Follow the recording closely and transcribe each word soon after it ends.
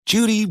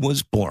Judy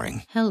was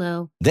boring.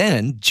 Hello.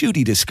 Then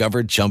Judy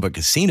discovered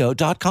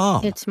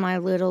ChumbaCasino.com. It's my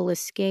little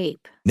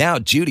escape. Now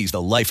Judy's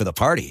the life of the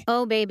party.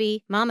 Oh,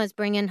 baby, mama's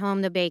bringing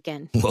home the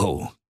bacon.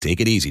 Whoa,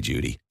 take it easy,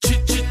 Judy.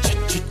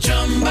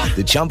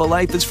 The Chumba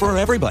life is for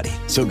everybody.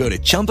 So go to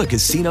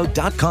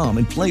ChumbaCasino.com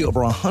and play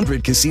over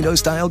 100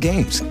 casino-style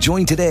games.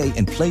 Join today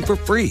and play for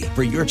free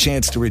for your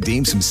chance to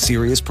redeem some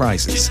serious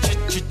prizes.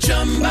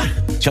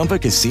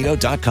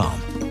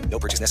 ChumbaCasino.com. No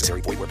purchase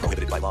necessary. Void where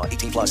prohibited by law.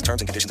 18 plus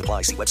terms and conditions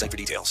apply. See website for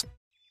details.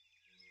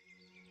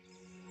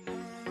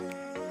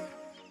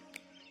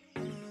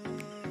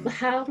 The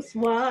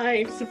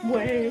Housewives of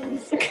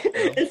Wales.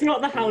 It's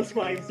not the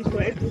Housewives of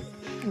Wales.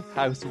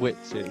 House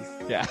witches,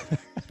 yeah.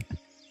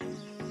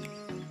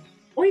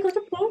 Oh, you got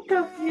a book,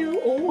 have you?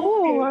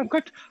 Oh, I've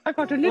got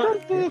a little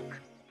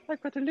book.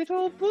 I've got a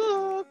little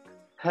book.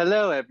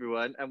 Hello,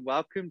 everyone, and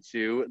welcome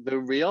to The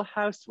Real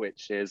House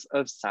Witches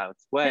of South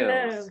Wales.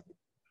 Hello.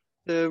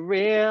 The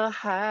Real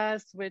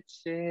House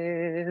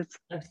Witches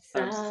Of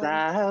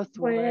South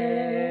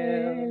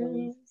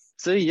Wales.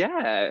 So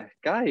yeah,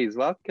 guys,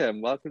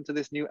 welcome to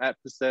this new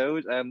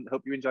episode.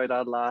 Hope you enjoyed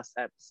our last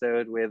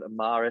episode with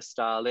Mara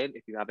Starlin.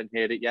 If you haven't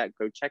heard it yet,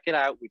 go check it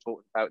out. We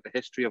talked about the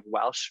history of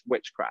Welsh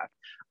witchcraft.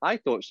 I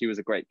thought she was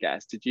a great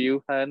guest. Did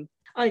you, Hun?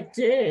 I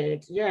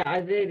did. Yeah, I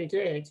really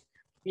did.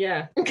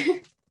 Yeah.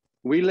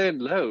 We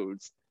learned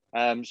loads.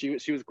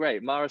 She was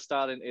great. Mara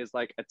Starlin is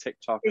like a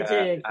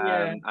TikToker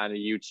and a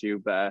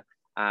YouTuber.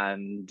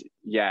 And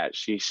yeah,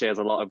 she shares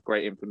a lot of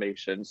great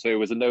information. So it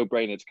was a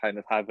no-brainer to kind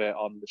of have her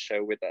on the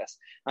show with us.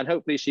 And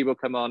hopefully she will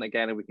come on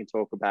again and we can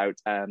talk about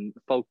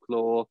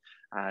folklore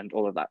and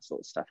all of that sort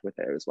of stuff with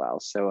her as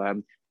well.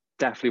 So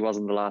definitely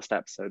wasn't the last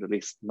episode, at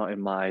least not in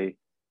my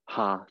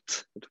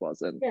heart. It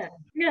wasn't. Yeah.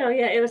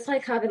 It was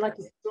like having like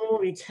a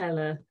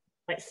storyteller,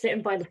 like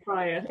sitting by the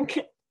fire.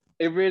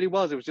 It really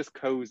was. It was just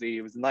cozy.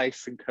 It was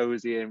nice and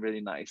cozy and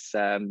really nice.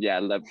 Yeah,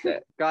 loved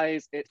it.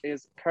 Guys, it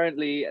is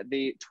currently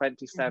the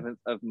 27th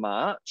of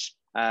March.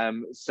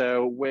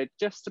 So we're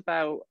just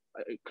about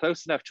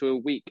close enough to a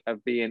week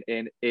of being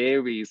in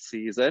Aries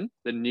season.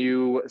 The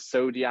new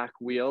zodiac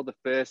wheel, the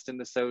first in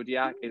the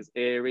zodiac is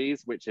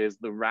Aries, which is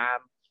the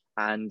ram.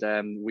 And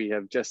we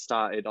have just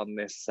started on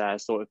this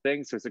sort of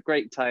thing. So it's a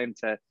great time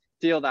to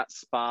feel that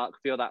spark,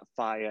 feel that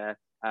fire.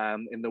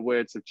 In the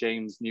words of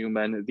James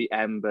Newman, the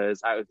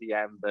embers, out of the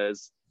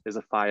embers, there's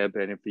a fire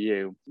burning for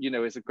you. You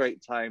know, it's a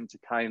great time to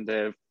kind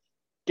of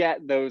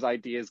get those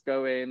ideas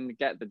going,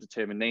 get the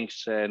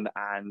determination,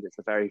 and it's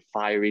a very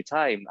fiery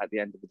time. At the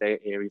end of the day,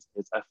 Aries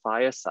is a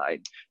fire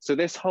sign. So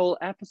this whole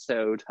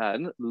episode,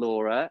 Hun,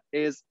 Laura,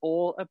 is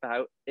all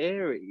about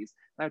Aries.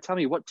 Now tell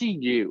me, what do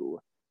you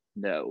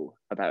know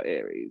about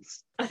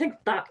Aries? I think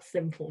that's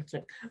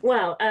important.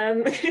 Well, I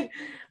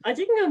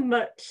didn't know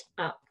much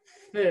at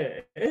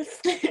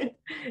first. It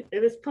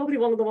was probably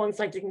one of the ones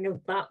I didn't know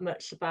that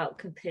much about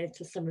compared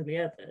to some of the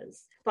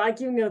others. But I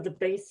do know the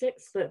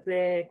basics, that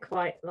they're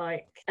quite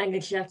like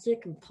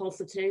energetic and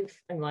positive,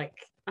 and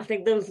like I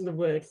think those are the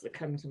words that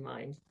come to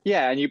mind.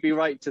 Yeah, and you'd be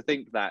right to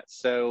think that.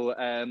 So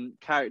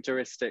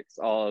characteristics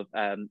of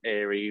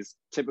Aries,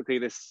 typically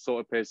this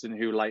sort of person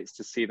who likes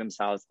to see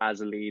themselves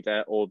as a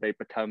leader, or they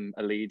become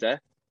a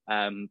leader.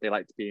 They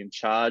like to be in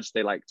charge,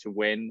 they like to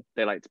win,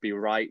 they like to be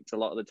right a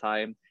lot of the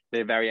time.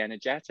 They're very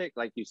energetic,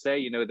 like you say,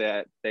 you know,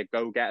 they're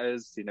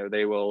go-getters, you know,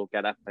 they will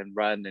get up and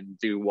run and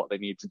do what they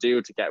need to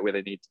do to get where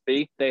they need to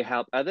be. They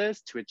help others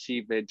to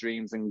achieve their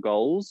dreams and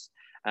goals.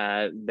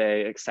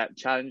 They accept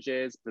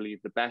challenges,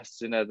 believe the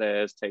best in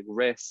others, take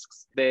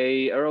risks.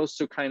 They are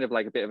also kind of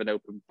like a bit of an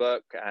open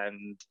book,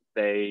 and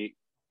they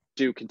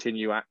do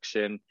continue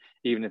action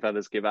even if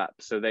others give up.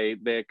 So they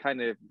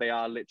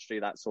are literally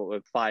that sort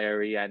of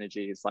fiery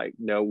energy. It's like,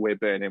 no, we're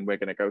burning, we're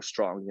going to go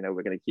strong, you know,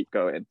 we're going to keep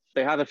going.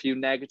 They have a few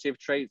negative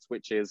traits,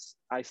 which is,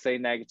 I say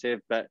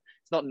negative, but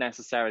it's not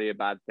necessarily a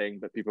bad thing,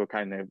 but people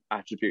kind of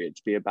attribute it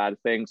to be a bad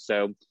thing.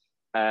 So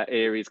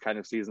Aries kind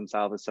of sees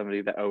themselves as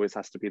somebody that always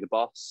has to be the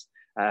boss.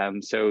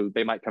 So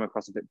they might come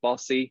across a bit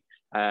bossy,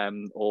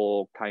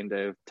 or kind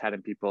of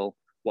telling people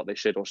what they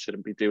should or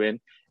shouldn't be doing.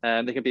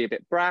 They can be a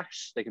bit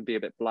brash, they can be a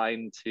bit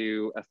blind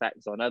to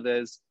effects on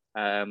others.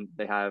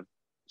 They have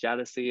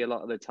jealousy a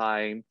lot of the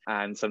time,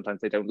 and sometimes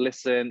they don't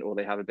listen, or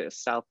they have a bit of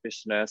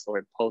selfishness or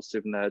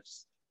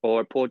impulsiveness, or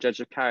a poor judge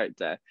of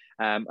character.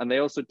 And they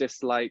also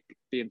dislike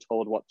being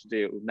told what to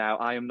do. Now,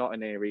 I am not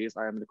an Aries,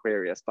 I am an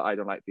Aquarius, but I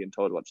don't like being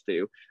told what to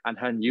do. And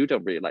Hun, you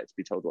don't really like to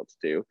be told what to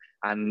do.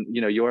 And,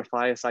 you know, you're a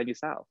fire sign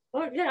yourself.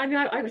 Well, yeah, I mean,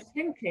 I was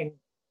thinking,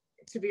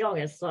 to be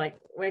honest, like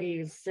when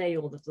you say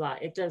all of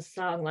that, it does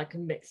sound like a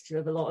mixture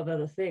of a lot of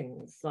other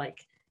things.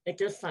 Like it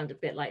does sound a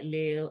bit like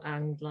Leo,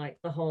 and like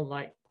the whole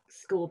like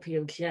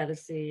Scorpio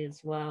jealousy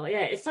as well.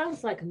 Yeah, it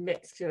sounds like a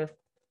mixture of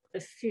a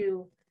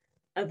few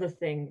other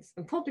things,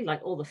 and probably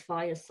like all the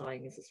fire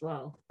signs as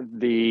well.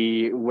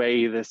 The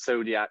way the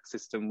zodiac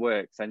system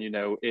works, and you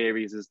know,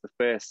 Aries is the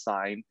first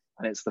sign,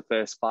 and it's the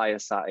first fire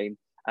sign,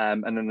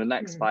 and then the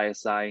next fire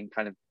sign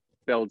kind of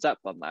builds up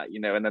on that, you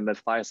know, and then the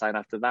fire sign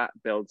after that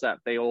builds up.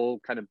 They all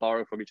kind of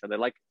borrow from each other,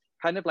 like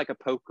kind of like a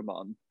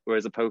Pokemon,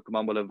 whereas a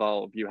Pokemon will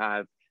evolve. You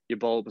have your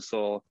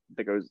Bulbasaur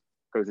that goes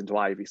into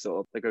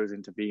Ivysaur, that goes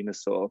into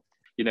Venusaur.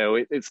 You know,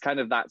 it's kind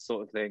of that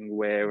sort of thing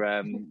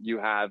where you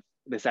have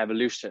this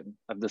evolution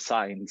of the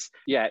signs.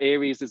 Yeah,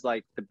 Aries is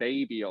like the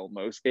baby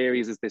almost.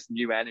 Aries is this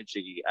new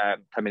energy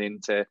coming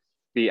into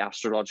the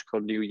astrological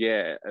new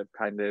year of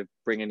kind of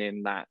bringing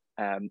in that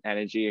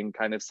energy and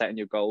kind of setting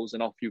your goals,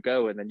 and off you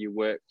go. And then you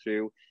work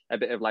through a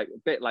bit like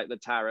the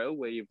tarot,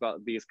 where you've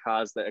got these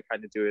cards that are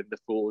kind of doing the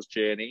fool's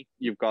journey.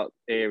 You've got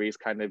Aries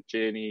kind of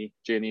journeying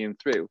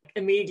through.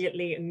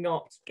 Immediately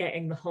not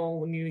getting the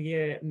whole new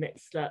year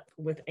mixed up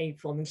with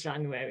April and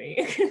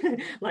January.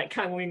 Like,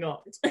 can we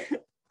not?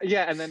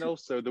 Yeah, and then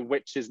also the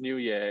witch's new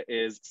year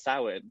is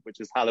Samhain, which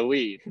is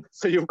Halloween.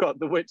 So you've got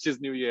the witch's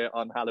new year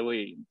on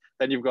Halloween.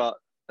 Then you've got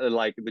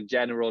like the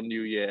general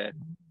new year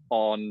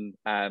on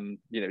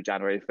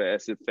January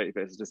 1st,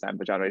 31st of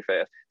December, January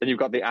 1st. Then you've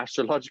got the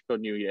astrological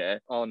new year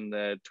on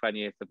the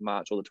 20th of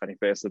March or the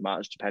 21st of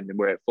March, depending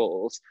where it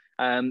falls.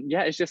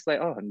 It's just like,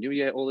 new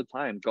year all the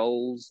time.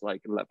 Goals,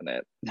 like, loving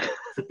it.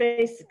 So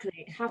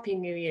basically, happy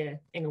new year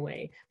in a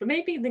way. But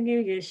maybe the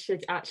new year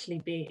should actually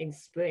be in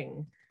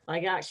spring.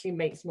 Like, it actually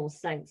makes more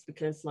sense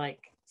because, like,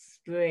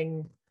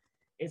 spring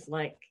is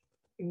like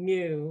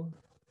new.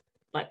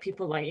 Like,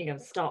 people like,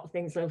 start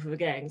things over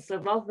again. So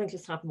rather than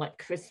just having like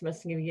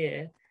Christmas, New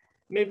Year,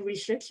 maybe we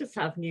should just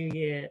have New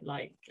Year,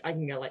 like, I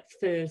don't know, like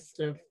 1st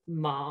of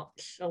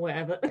March or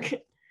whatever.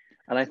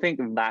 And I think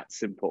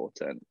that's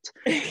important.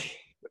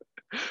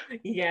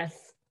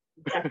 Yes,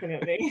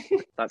 definitely.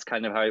 That's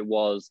kind of how it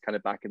was kind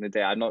of back in the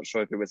day. I'm not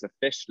sure if it was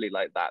officially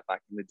like that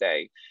back in the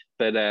day,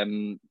 but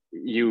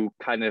you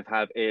kind of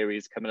have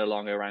Aries coming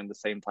along around the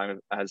same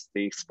time as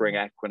the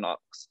spring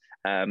equinox.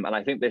 And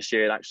I think this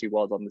year it actually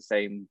was on the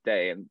same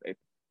day, and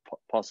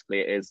possibly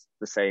it is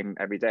the same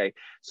every day.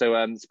 So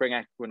spring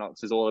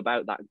equinox is all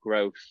about that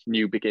growth,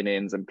 new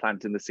beginnings, and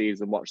planting the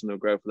seeds and watching them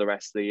grow for the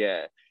rest of the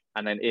year.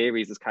 And then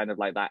Aries is kind of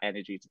like that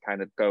energy to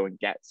kind of go and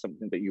get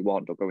something that you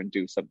want, or go and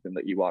do something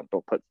that you want,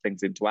 or put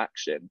things into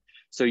action.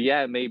 So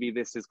yeah, maybe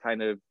this is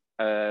kind of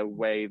a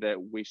way that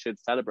we should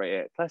celebrate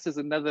it. Plus, there's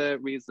another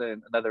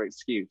reason, another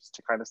excuse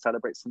to kind of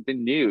celebrate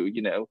something new.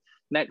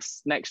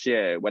 Next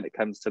year, when it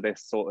comes to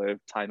this sort of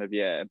time of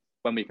year,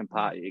 when we can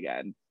party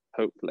again,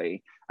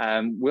 hopefully,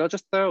 we'll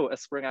just throw a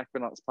spring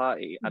equinox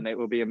party, and it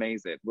will be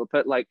amazing. We'll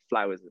put like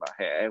flowers in our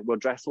hair. We'll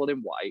dress all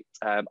in white.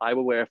 I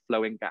will wear a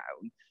flowing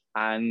gown.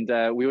 And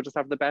we will just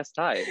have the best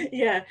time.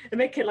 Yeah, and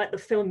make it like the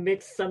film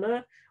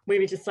Midsummer, where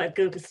we just like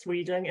go to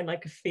Sweden in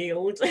like a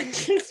field and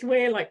just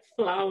wear like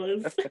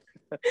flowers.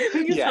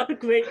 We just have a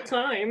great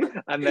time.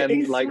 And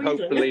then like Sweden.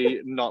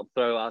 Hopefully not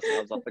throw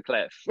ourselves off the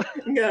cliff.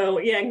 No,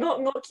 yeah,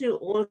 not do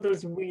all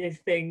those weird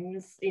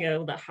things,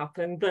 that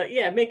happen. But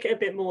yeah, make it a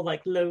bit more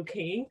like low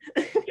key.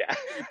 Yeah.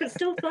 But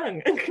still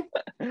fun.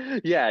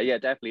 Yeah,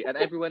 definitely. And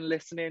everyone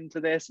listening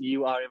to this,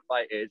 you are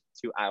invited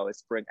to our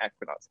spring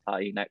equinox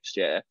party next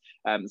year.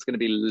 It's going to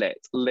be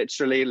lit,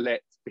 literally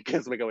lit,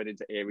 because we're going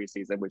into Aries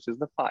season, which is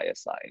the fire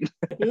sign.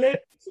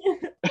 Lit.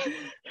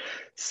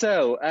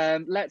 So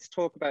let's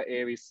talk about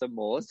Aries some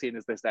more, seeing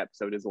as this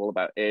episode is all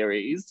about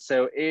Aries.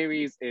 So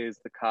Aries is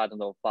the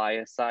cardinal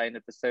fire sign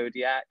of the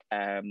zodiac.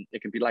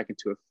 It can be likened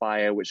to a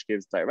fire, which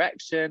gives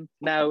direction.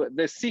 Now,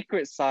 the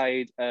secret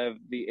side of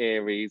the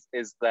Aries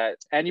is that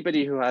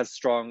anybody who has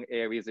strong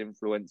Aries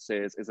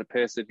influences is a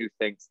person who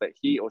thinks that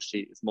he or she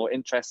is more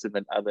interested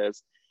than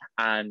others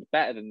and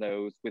better than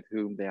those with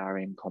whom they are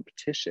in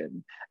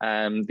competition.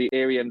 The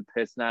Arian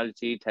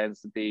personality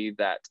tends to be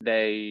that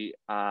they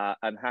are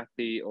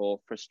unhappy or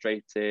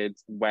frustrated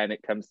when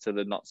it comes to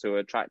the not so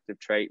attractive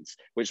traits,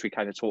 which we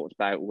kind of talked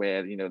about,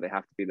 where they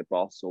have to be the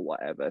boss or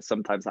whatever.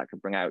 Sometimes that can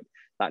bring out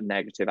that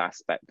negative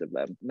aspect of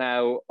them.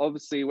 Now,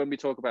 obviously, when we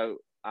talk about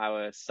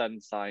our sun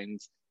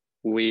signs,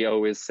 we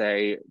always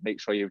say make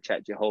sure you've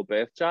checked your whole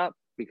birth chart,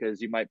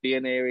 because you might be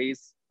an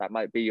Aries, that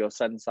might be your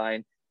sun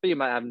sign, but you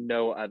might have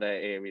no other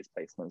Aries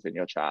placements in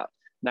your chart.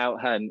 Now,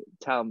 Hun,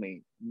 tell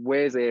me,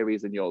 where's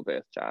Aries in your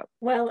birth chart?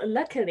 Well,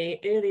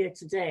 luckily, earlier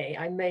today,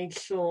 I made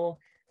sure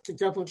to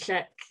double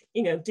check,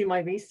 do my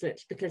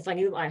research, because I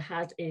knew I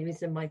had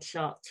Aries in my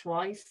chart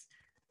twice,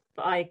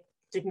 but I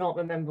did not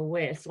remember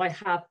where. So I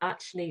have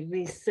actually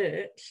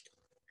researched,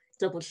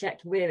 double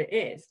checked where it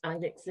is,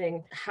 and it's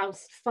in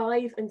house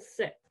 5 and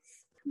 6.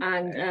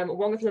 And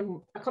one of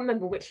them, I can't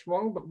remember which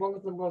one, but one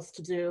of them was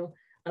to do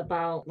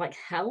about like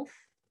health.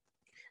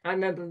 I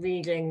remember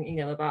reading,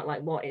 about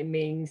like what it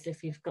means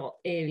if you've got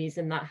Aries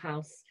in that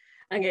house.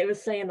 And it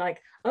was saying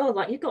like, oh,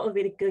 like you've got a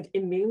really good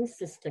immune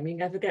system. You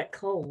never get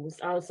colds.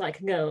 I was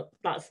like, no,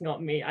 that's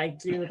not me. I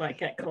do like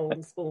get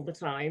colds all the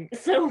time.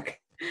 So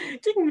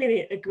didn't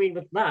really agree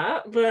with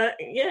that, but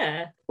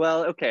yeah.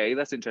 Well, okay,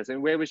 that's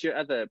interesting. Where was your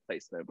other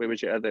placement? Where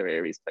was your other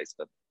Aries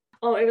placement?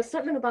 Oh, it was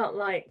something about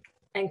like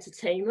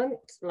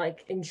entertainment,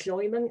 like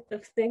enjoyment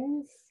of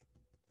things.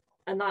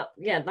 And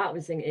that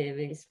was in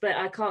Aries, but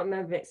I can't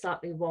remember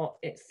exactly what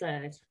it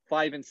said.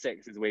 5 and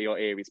 6 is where your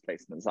Aries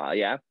placements are,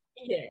 yeah?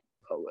 Yeah.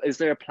 Is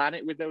there a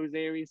planet with those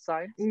Aries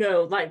signs?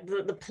 No, like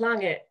the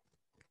planet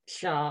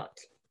chart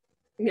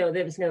No,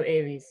 there was no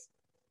Aries.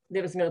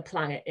 There was no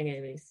planet in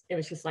Aries. It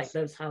was just like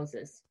those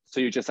houses. So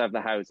you just have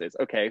the houses.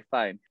 Okay,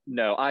 fine.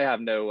 No, I have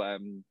no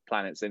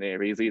planets in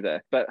Aries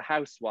either. But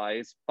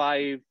house-wise,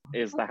 5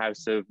 is the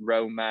house of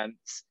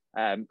romance,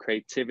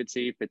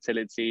 creativity,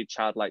 fertility,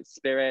 childlike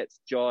spirit,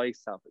 joy,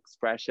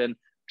 self-expression,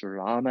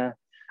 drama.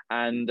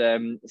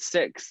 And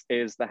 6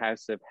 is the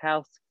house of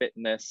health,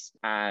 fitness,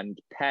 and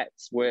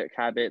pets, work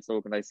habits,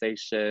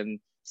 organization,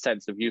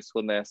 sense of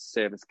usefulness,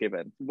 service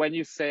given. When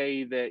you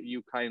say that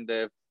you kind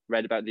of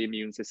read about the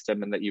immune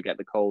system and that you get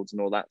the colds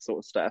and all that sort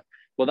of stuff,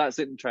 well, that's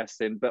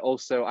interesting. But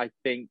also, I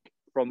think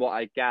from what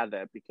I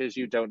gather, because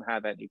you don't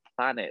have any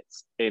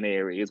planets in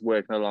Aries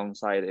working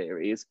alongside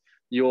Aries,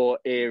 your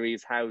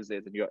Aries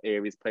houses and your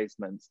Aries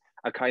placements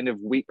are kind of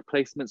weak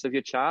placements of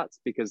your charts,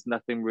 because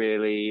nothing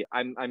really,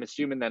 I'm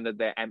assuming then that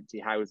they're empty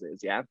houses,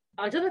 yeah?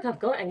 I don't think I've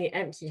got any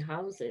empty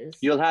houses.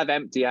 You'll have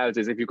empty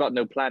houses. If you've got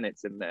no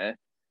planets in there,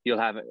 you'll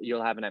have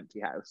an empty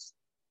house.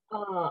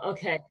 Oh,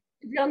 okay.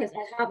 To be honest,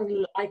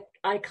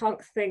 I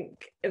can't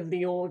think of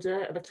the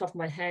order at the top of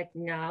my head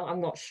now. I'm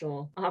not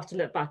sure. I'll have to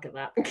look back at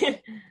that.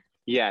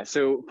 Yeah,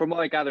 so from what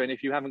I gather, and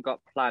if you haven't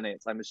got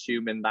planets, I'm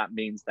assuming that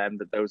means then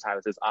that those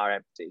houses are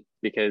empty,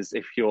 because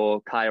if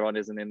your Chiron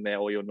isn't in there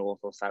or your North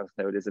or South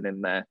Node isn't in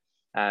there,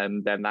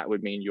 then that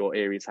would mean your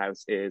Aries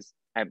house is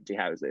empty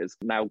houses.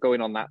 Now,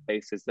 going on that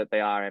basis that they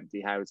are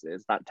empty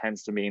houses, that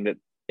tends to mean that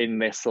in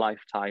this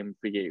lifetime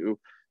for you,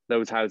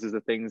 those houses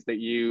are things that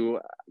you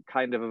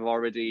kind of have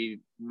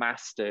already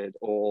mastered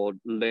or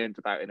learned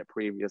about in a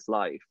previous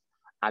life.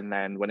 And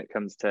then when it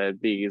comes to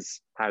these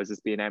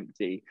houses being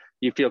empty,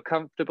 you feel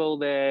comfortable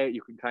there.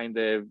 You can kind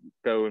of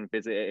go and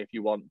visit it if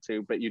you want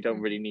to, but you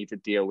don't really need to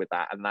deal with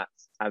that.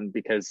 And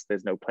because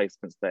there's no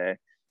placements there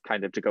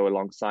kind of to go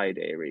alongside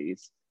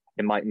Aries,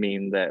 it might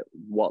mean that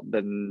what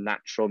the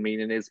natural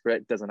meaning is for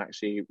it doesn't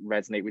actually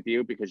resonate with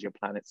you because your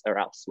planets are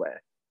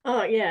elsewhere.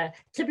 Oh, yeah.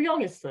 To be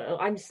honest, though,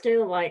 I'm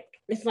still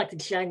like, it's like a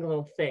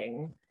general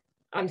thing.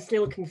 I'm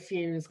still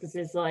confused because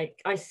there's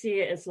like, I see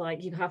it as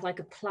like you have like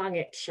a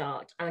planet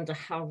chart and a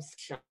house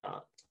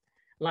chart.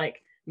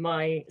 Like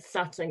my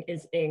Saturn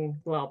is in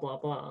blah, blah,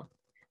 blah.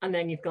 And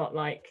then you've got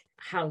like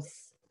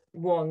house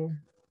 1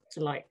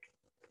 to like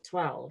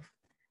 12.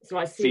 So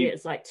I see it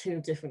as like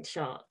 2 different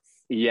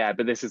charts. Yeah,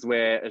 but this is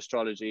where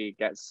astrology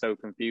gets so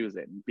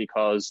confusing,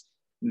 because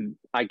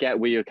I get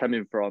where you're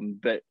coming from,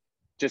 but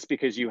just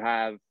because you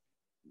have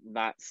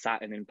that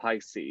Saturn in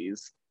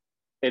Pisces,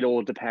 it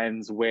all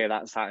depends where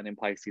that Saturn in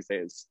Pisces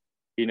is.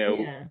 You know,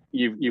 Yeah.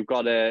 you've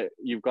got to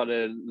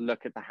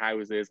look at the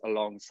houses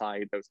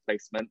alongside those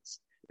placements,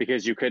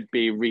 because you could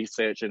be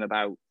researching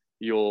about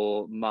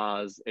your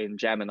Mars in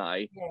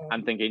Gemini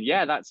and thinking,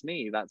 yeah, that's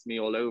me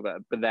all over.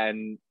 But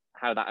then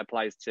how that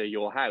applies to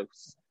your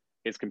house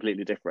is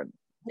completely different.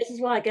 This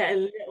is why I get a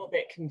little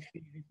bit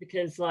confused,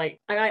 because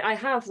like I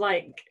have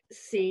like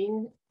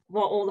seen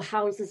what all the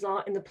houses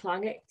are in the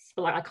planets,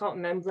 but like I can't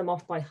remember them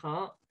off by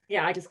heart.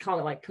 Yeah, I just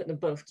can't like put them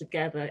both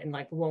together in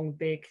like one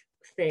big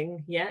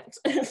thing yet.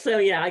 So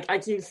yeah, I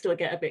do still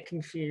get a bit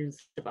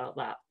confused about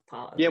that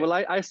part. Yeah, well,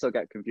 I still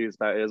get confused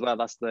about it as well.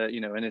 That's the,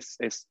 and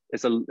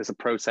it's a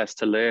process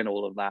to learn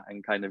all of that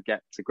and kind of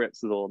get to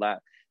grips with all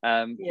that.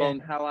 From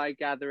how I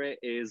gather it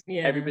is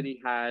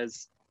everybody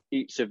has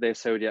each of their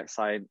zodiac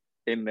sign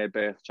in their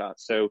birth chart,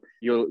 so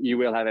you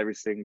will have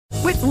everything.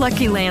 With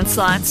Lucky Land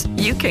Slots,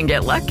 you can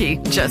get lucky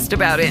just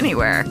about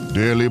anywhere.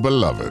 Dearly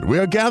beloved, we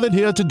are gathered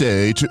here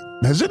today to...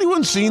 Has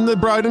anyone seen the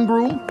bride and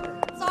groom?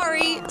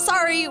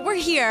 Sorry, we're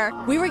here.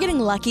 We were getting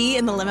lucky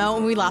in the limo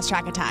and we lost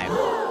track of time.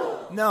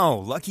 No,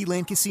 Lucky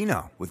Land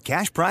Casino, with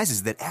cash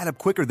prizes that add up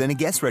quicker than a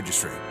guest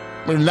registry.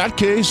 In that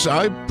case,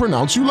 I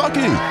pronounce you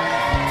lucky.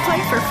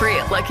 Play for free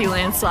at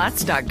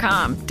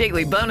LuckyLandSlots.com.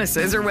 Daily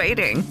bonuses are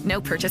waiting. No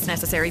purchase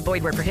necessary.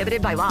 Void where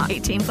prohibited by law.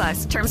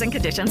 18+. Terms and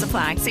conditions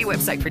apply. See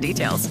website for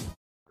details.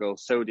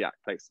 Zodiac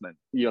placement,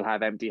 you'll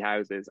have empty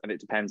houses, and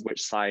it depends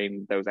which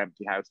sign those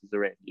empty houses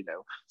are in.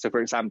 So for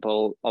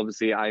example,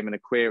 obviously I'm an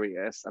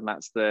Aquarius, and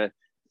that's the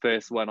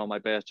first one on my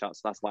birth chart,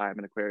 so that's why I'm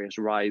an Aquarius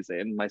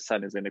rising. My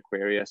sun is in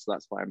Aquarius, so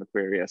that's why I'm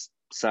Aquarius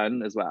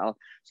sun as well.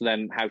 So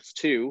then house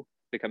 2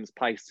 becomes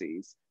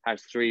Pisces,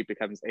 house 3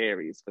 becomes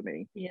Aries for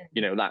me.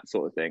 That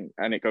sort of thing,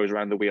 and it goes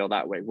around the wheel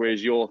that way.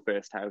 Whereas your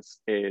first house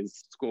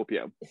is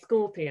Scorpio.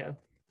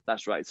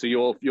 That's right. So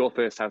your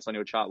first house on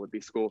your chart would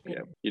be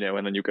Scorpio,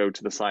 and then you go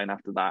to the sign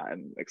after that,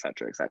 and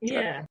etc.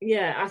 etc.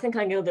 Yeah. I think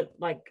I know that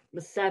like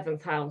the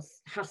 7th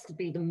house has to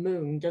be the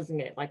moon, doesn't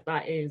it? Like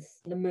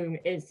the moon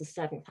is the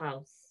 7th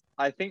house.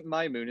 I think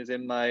my moon is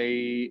in my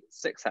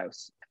 6th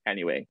house.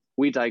 Anyway,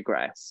 we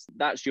digress.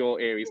 That's your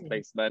Aries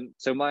placement.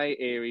 So my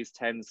Aries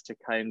tends to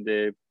kind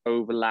of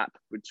overlap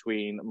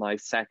between my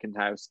 2nd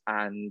house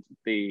and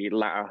the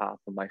latter half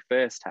of my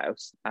 1st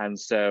house. And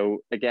so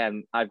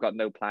again, I've got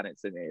no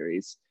planets in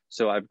Aries.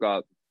 So I've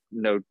got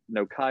no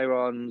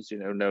Chirons,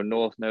 no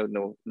North Node,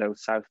 no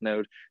South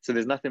Node. So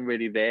there's nothing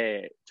really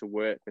there to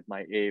work with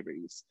my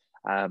Aries.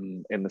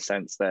 In the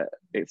sense that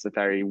it's a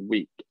very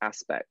weak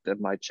aspect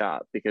of my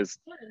chart, because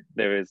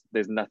there's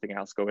nothing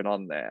else going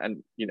on there,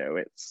 and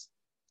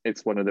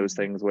it's one of those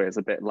things where it's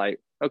a bit like,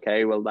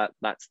 okay, well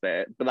that's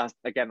there. But that's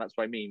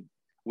what I mean.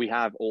 We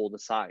have all the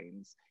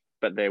signs,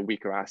 but they're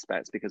weaker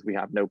aspects because we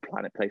have no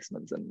planet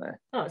placements in there.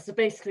 Oh, so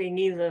basically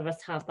neither of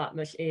us have that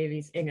much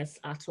Aries in us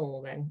at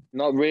all then?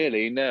 Not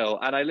really, no.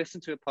 And I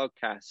listened to a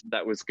podcast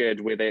that was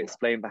good where they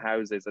explained the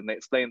houses, and they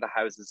explained the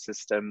houses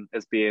system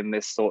as being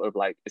this sort of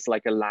like, it's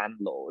like a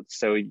landlord.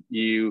 So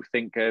you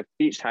think of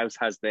each house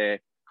has their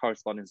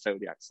corresponding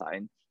zodiac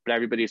sign, but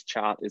everybody's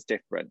chart is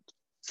different.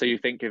 So you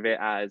think of it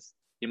as,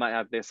 you might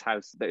have this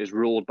house that is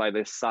ruled by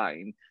this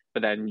sign,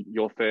 but then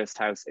your first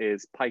house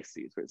is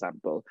Pisces, for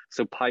example.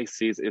 So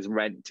Pisces is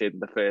renting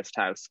the first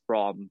house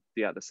from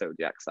the other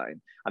zodiac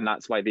sign. And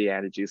that's why the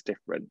energy is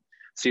different.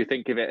 So you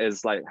think of it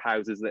as like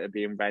houses that are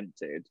being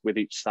rented, with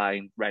each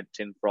sign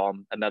renting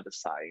from another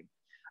sign.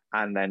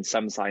 And then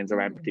some signs are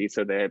empty.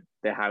 So they're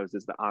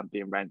houses that aren't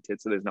being rented.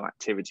 So there's no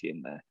activity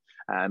in there.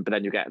 But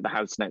then you get the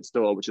house next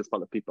door, which is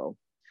full of people.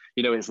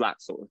 You know, it's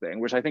that sort of thing,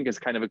 which I think is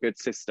kind of a good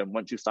system.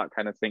 Once you start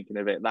kind of thinking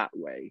of it that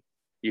way,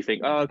 you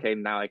think, oh, okay,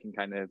 now I can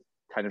kind of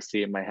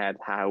see in my head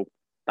how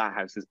that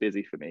house is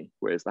busy for me,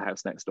 whereas the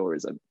house next door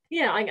isn't.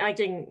 Yeah, I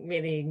didn't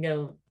really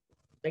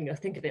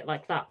think of it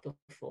like that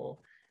before.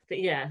 But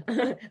yeah,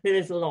 there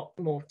is a lot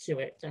more to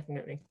it,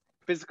 definitely.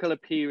 Physical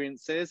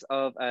appearances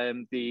of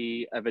an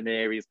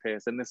Aries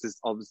person. This is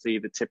obviously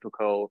the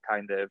typical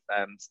kind of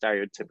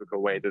stereotypical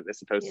way that they're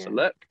supposed to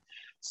look.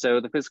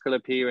 So the physical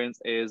appearance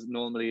is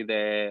normally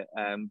they're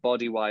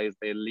body-wise,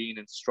 they're lean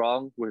and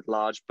strong with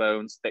large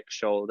bones, thick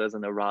shoulders,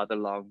 and a rather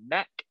long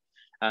neck.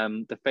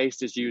 The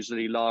face is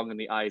usually long and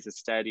the eyes are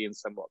steady and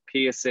somewhat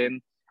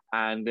piercing.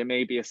 And there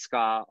may be a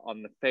scar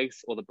on the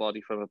face or the body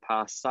from a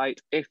past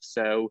sight. If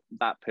so,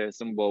 that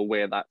person will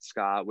wear that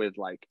scar with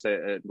like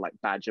a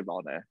badge of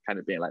honor, kind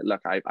of being like,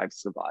 look, I've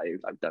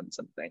survived, I've done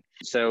something.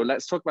 So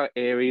let's talk about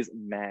Aries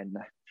men.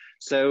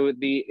 So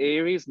the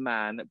Aries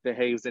man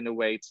behaves in a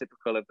way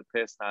typical of the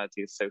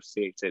personality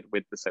associated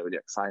with the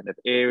zodiac sign of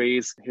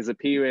Aries. His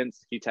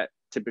appearance, he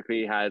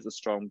typically has a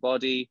strong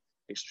body,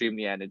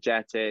 extremely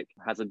energetic,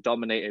 has a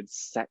dominated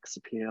sex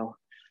appeal,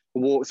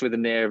 walks with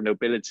an air of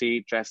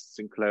nobility, dresses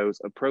in clothes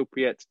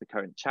appropriate to the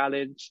current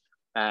challenge,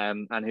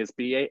 and his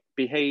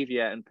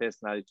behavior and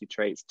personality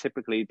traits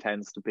typically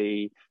tends to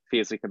be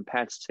fiercely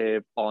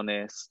competitive,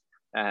 honest,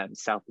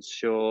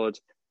 self-assured,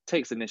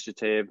 takes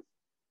initiative,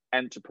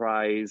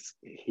 enterprise.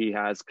 He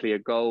has clear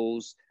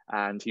goals,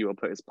 and he will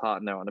put his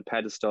partner on a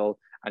pedestal,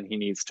 and he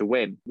needs to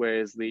win.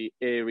 Whereas the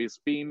Aries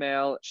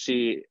female,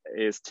 she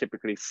is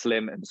typically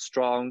slim and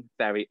strong,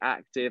 very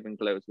active and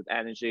glows with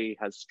energy,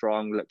 has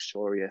strong,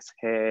 luxurious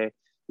hair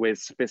with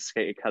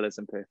sophisticated colors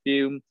and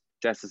perfume,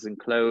 dresses in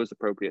clothes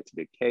appropriate to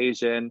the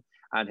occasion,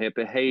 and her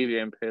behavior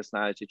and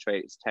personality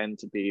traits tend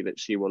to be that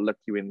she will look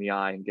you in the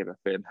eye and give a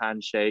firm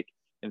handshake,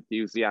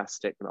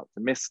 enthusiastic and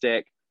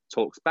optimistic,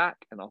 talks back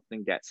and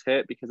often gets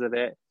hurt because of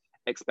it,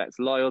 expects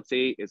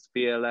loyalty, is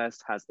fearless,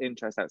 has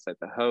interest outside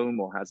the home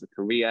or has a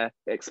career,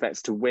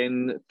 expects to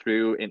win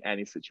through in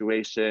any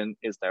situation,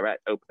 is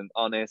direct, open,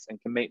 honest,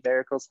 and can make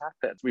miracles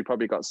happen. We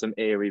probably got some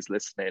Aries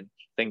listening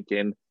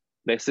thinking,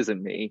 this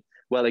isn't me.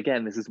 Well,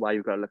 again, this is why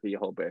you've got to look at your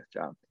whole birth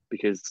chart,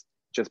 because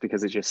just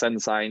because it's your sun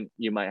sign,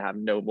 you might have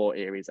no more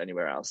Aries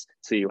anywhere else.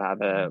 So you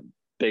have a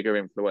bigger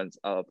influence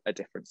of a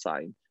different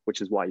sign,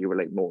 which is why you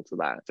relate more to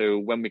that. So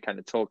when we kind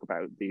of talk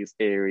about these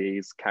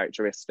Aries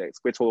characteristics,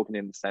 we're talking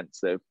in the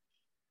sense of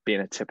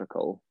being a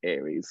typical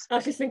Aries. I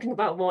was just thinking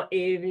about what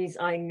Aries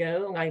I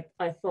know, and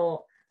I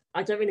thought,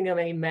 I don't really know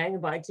any men,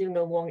 but I do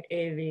know one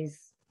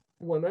Aries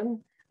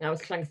woman. And I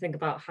was trying to think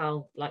about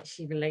how like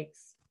she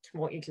relates to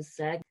what you just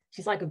said.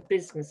 She's like a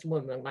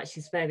businesswoman. Like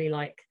she's very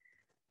like,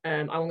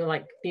 I want to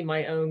like be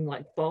my own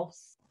like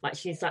boss. Like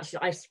she's actually,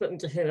 I've spoken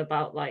to her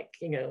about like,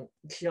 you know,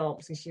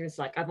 jobs, and she was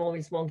like, I've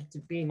always wanted to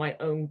be my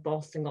own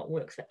boss and not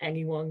work for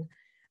anyone.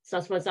 So I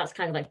suppose that's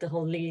kind of like the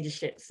whole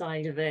leadership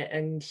side of it.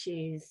 And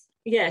she's,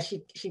 yeah,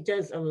 she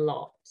does a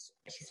lot.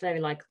 She's very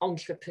like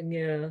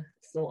entrepreneur,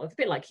 sort of, a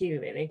bit like you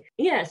really.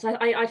 Yeah, so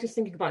I was just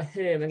thinking about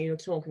her when you were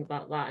talking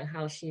about that and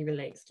how she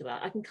relates to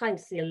that. I can kind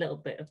of see a little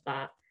bit of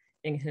that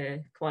in her,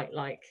 quite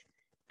like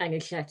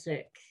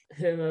energetic,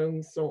 her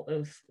own sort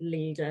of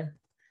leader.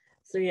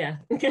 So yeah,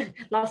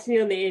 that's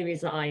the only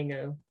Aries that I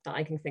know that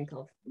I can think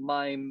of.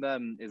 My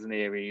mum is an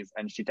Aries,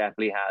 and she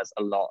definitely has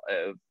a lot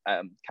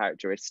of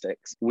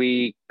characteristics.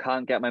 We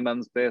can't get my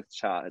mum's birth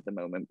chart at the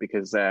moment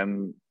because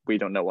we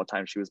don't know what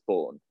time she was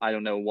born. I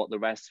don't know what the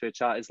rest of her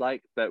chart is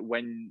like, but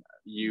when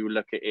you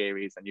look at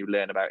Aries and you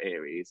learn about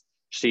Aries,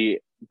 she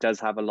does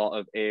have a lot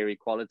of airy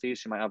qualities.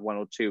 She might have one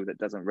or two that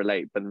doesn't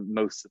relate, but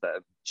most of them,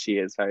 she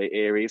is very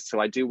Aries. So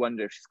I do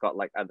wonder if she's got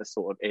like other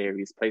sort of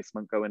Aries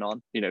placement going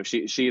on. You know,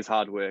 she is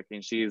hardworking,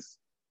 she's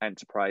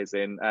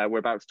enterprising. We're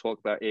about to talk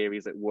about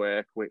Aries at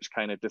work, which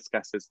kind of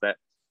discusses that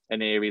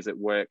an Aries at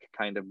work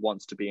kind of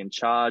wants to be in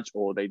charge,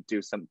 or they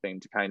do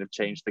something to kind of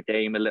change the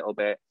game a little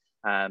bit.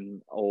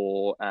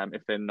 Or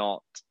if they're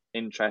not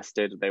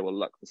interested, they will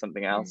look for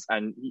something else.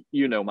 And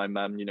you know, my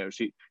mum, you know,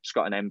 she's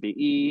got an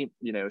MBE,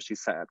 you know,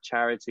 she's set up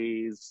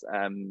charities,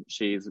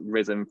 she's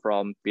risen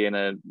from being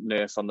a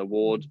nurse on the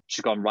ward,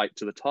 she's gone right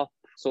to the top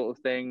sort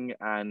of thing.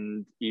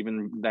 And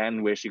even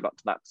then, where she got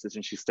to that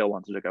position, she still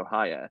wanted to go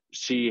higher.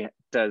 She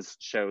does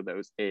show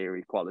those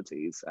Aries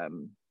qualities.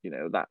 You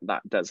know,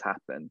 that does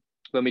happen.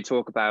 When we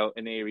talk about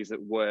an Aries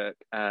at work,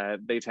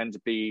 they tend to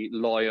be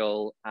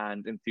loyal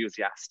and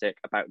enthusiastic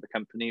about the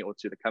company or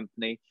to the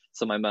company.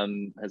 So my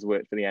mum has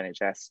worked for the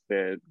NHS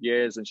for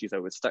years and she's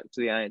always stuck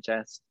to the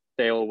NHS.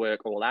 They all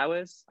work all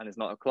hours and is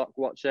not a clock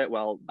watcher.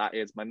 Well, that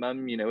is my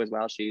mum, you know, as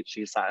well.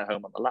 She's sat at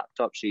home on the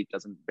laptop. She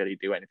doesn't really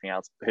do anything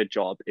else. Her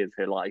job is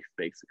her life,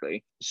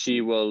 basically.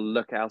 She will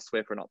look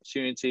elsewhere for an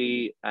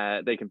opportunity.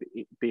 They can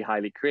be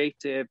highly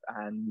creative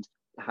and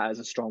has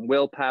a strong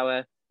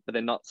willpower, but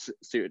they're not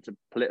suited to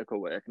political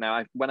work.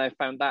 Now, when I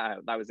found that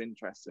out, that was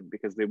interesting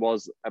because there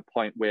was a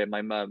point where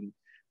my mum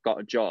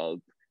got a job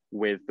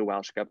with the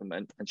Welsh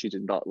government and she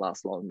did not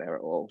last long there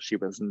at all. She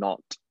was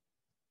not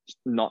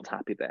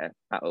happy there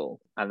at all,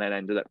 and then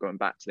ended up going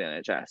back to the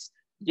NHS.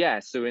 Yeah,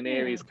 so an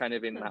Aries kind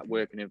of in that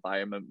working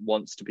environment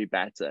wants to be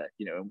better,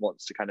 you know, and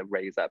wants to kind of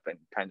raise up and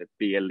kind of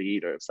be a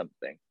leader of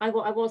something. I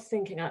was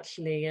thinking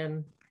actually,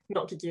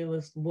 not to do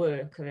with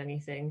work or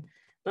anything,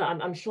 but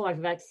I'm sure I've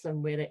read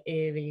somewhere that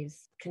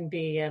Aries can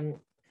be a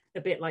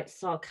bit like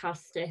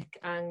sarcastic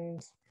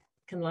and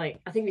can, like,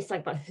 I think it's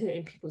like about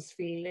hurting people's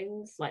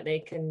feelings, like they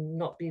can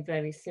not be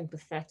very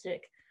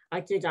sympathetic.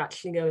 I did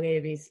actually know an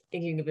Aries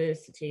in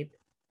university.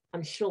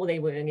 I'm sure they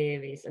were in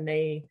Aries and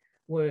they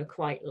were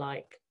quite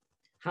like,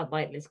 had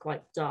like this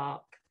quite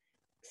dark,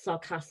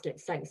 sarcastic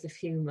sense of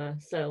humour.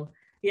 So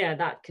yeah,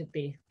 that could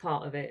be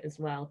part of it as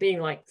well. Being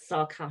like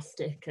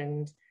sarcastic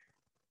and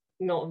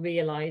not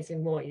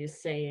realising what you're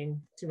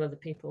saying to other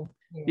people.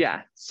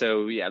 Yeah,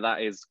 so yeah,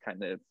 that is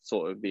kind of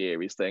sort of the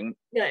Aries thing.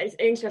 Yeah, it's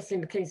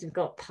interesting because you've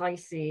got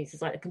Pisces,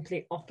 it's like the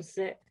complete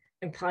opposite.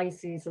 And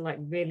Pisces are like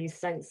really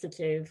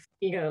sensitive,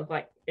 you know,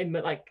 like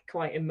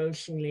quite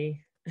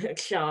emotionally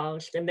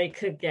charged, and they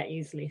could get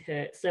easily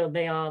hurt. So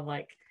they are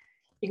like,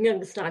 you can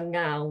understand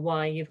now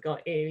why you've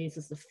got Aries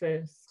as the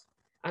first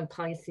and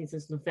Pisces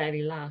as the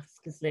very last,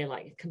 because they're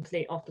like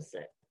complete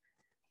opposite.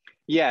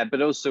 Yeah,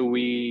 but also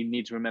we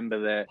need to remember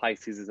that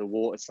Pisces is a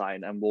water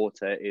sign and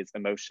water is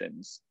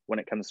emotions. When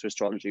it comes to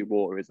astrology,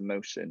 water is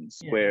emotions,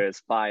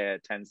 whereas fire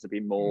tends to be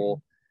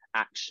more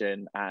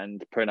action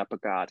and putting up a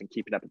guard and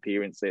keeping up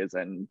appearances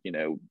and, you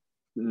know,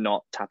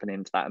 not tapping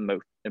into that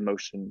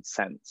emotion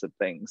sense of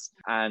things.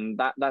 And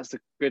that's a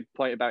good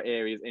point about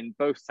Aries in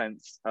both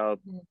sense of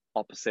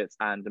opposites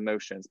and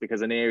emotions,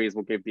 because an Aries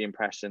will give the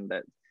impression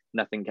that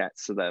nothing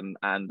gets to them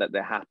and that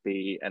they're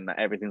happy and that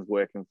everything's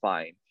working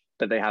fine,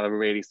 but they have a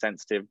really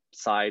sensitive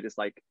side. It's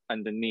like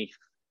underneath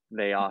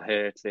they are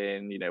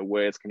hurting, you know,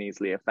 words can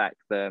easily affect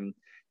them,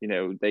 you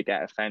know, they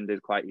get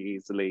offended quite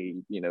easily,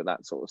 you know,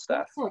 that sort of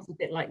stuff. That sounds a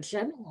bit like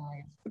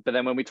Gemini. But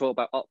then when we talk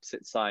about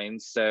opposite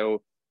signs,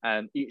 so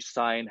each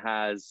sign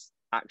has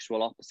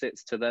actual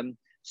opposites to them.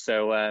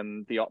 So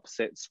the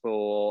opposites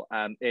for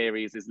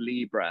Aries is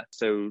Libra.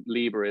 So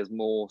Libra is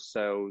more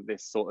so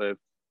this sort of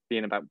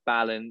being about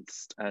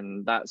balanced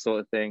and that sort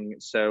of thing.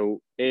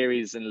 So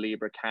Aries and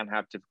Libra can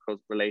have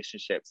difficult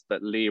relationships,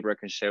 but Libra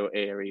can show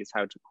Aries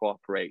how to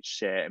cooperate,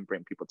 share, and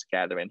bring people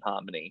together in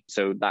harmony.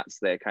 So that's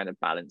their kind of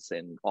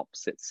balancing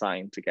opposite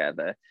sign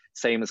together.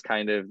 Same as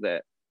kind of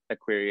that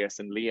Aquarius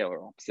and Leo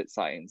are opposite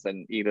signs,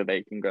 and either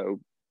they can go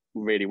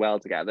really well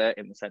together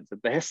in the sense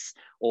of this,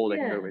 or they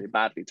can go really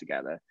badly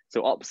together.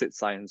 So opposite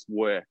signs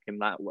work in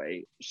that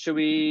way. Should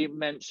we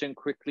mention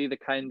quickly the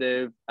kind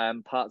of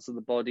parts of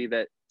the body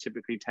that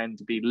typically tend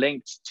to be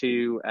linked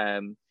to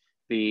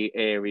the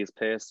Aries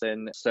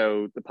person?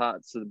 So the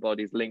parts of the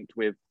body linked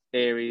with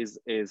Aries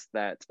is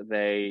that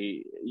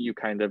you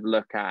kind of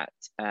look at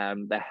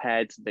the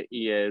head, the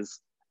ears,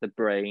 the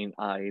brain,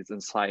 eyes,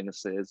 and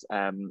sinuses,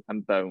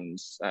 and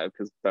bones,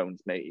 because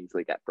bones may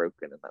easily get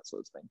broken and that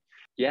sort of thing.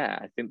 Yeah,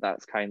 I think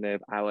that's kind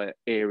of our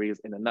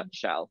Aries in a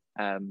nutshell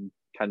kind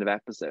of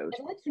episode.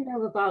 I'd like to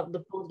know about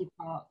the body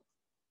parts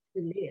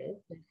of Leo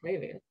and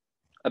Aquarius.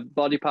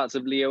 Body parts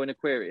of Leo and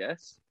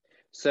Aquarius.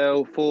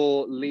 So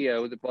for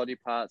Leo, the body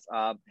parts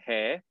are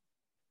hair,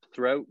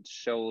 throat,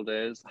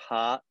 shoulders,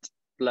 heart,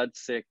 blood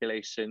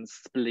circulation,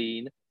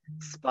 spleen,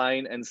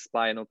 spine and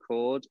spinal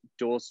cord,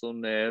 dorsal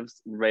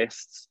nerves,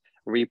 wrists,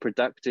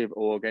 reproductive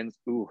organs,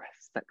 ooh,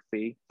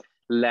 sexy,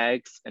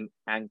 legs and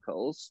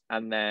ankles.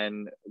 And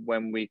then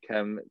when we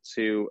come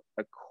to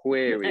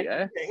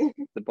Aquarius,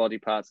 the body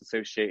parts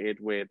associated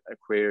with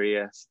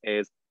Aquarius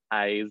is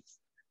eyes,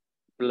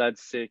 blood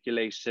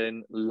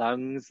circulation,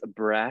 lungs,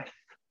 breath,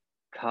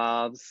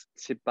 calves,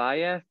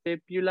 tibia,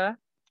 fibula,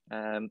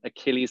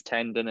 Achilles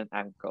tendon and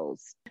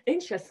ankles.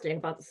 Interesting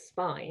about the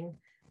spine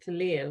for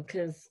Leo,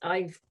 because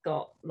I've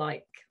got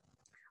like,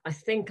 I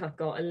think I've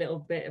got a little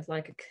bit of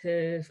like a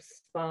curved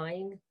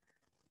spine,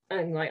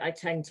 and like I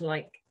tend to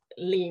like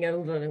lean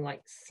over and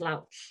like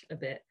slouch a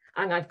bit,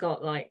 and I've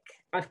got like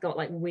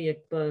weird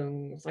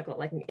bones. I've got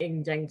like an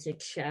indented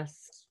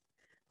chest,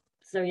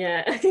 So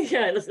yeah,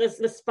 yeah,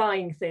 the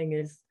spying thing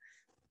is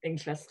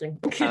interesting.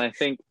 And I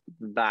think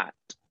that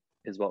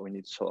is what we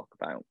need to talk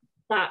about.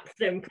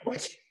 That's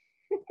important.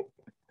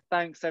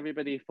 Thanks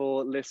everybody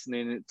for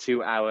listening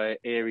to our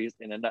Aries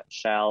in a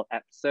Nutshell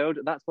episode.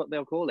 That's what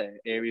they'll call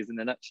it, Aries in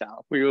a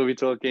Nutshell. We will be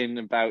talking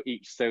about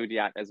each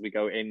zodiac as we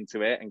go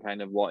into it and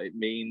kind of what it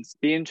means.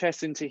 Be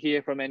interesting to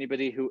hear from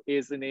anybody who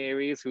is an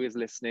Aries, who is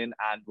listening,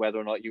 and whether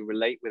or not you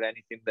relate with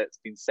anything that's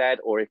been said,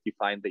 or if you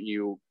find that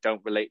you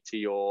don't relate to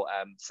your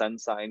sun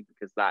sign,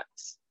 because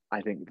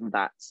I think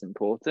that's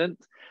important.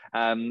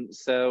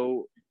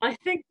 So I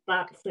think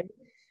that's it.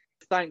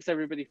 Thanks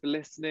everybody for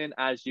listening.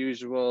 As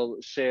usual,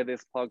 share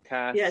this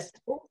podcast. Yes.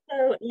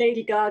 Also,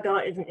 Lady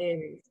Gaga is an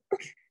Aries.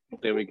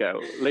 There we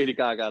go. Lady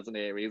Gaga's an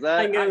Aries.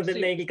 I know that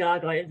Lady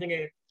Gaga is an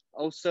Aries.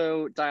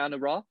 Also, Diana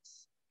Ross,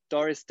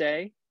 Doris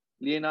Day,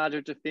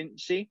 Leonardo da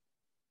Vinci,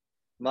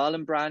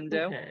 Marlon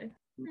Brando,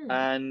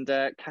 and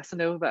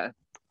Casanova.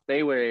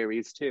 They were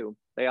Aries too.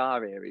 They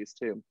are Aries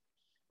too.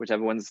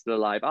 Whichever one's still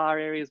alive are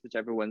Aries,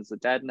 whichever ones are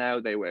dead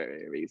now, they were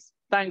Aries.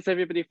 Thanks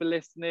everybody for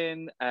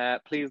listening.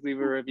 Please leave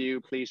a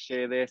review, please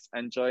share this,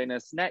 and join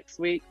us next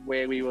week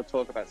where we will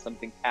talk about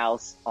something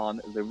else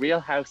on the Real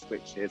House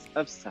Witches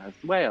of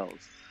South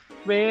Wales.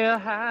 Real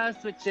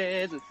House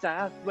Witches of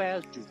South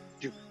Wales.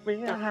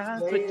 Real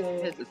House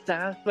Witches of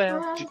South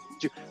Wales.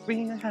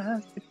 Real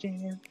House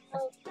Witches.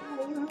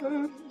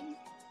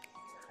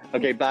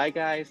 Okay, bye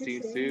guys. See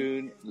you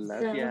soon.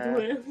 Love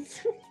ya.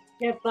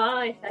 Yeah,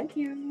 bye. Thank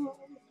you.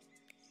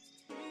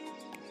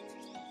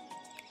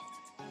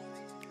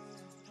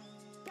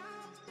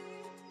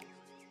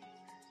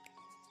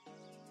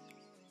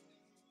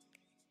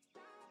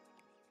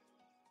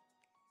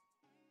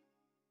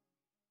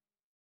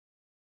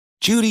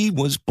 Judy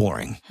was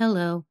boring.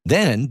 Hello.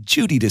 Then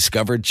Judy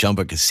discovered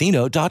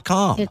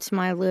ChumbaCasino.com. It's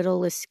my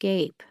little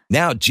escape.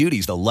 Now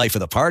Judy's the life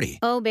of the party.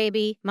 Oh,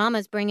 baby,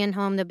 mama's bringing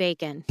home the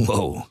bacon.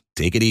 Whoa,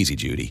 take it easy,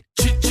 Judy.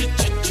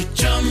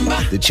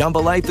 The Chumba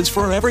life is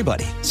for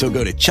everybody. So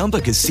go to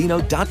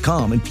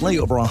ChumbaCasino.com and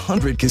play over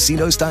 100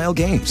 casino-style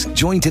games.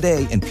 Join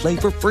today and play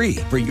for free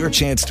for your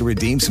chance to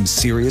redeem some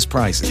serious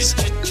prizes.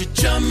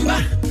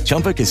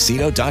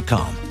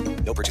 ChumbaCasino.com.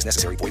 No purchase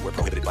necessary. Void where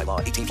prohibited by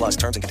law. 18+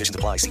 terms and conditions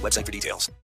apply. See website for details.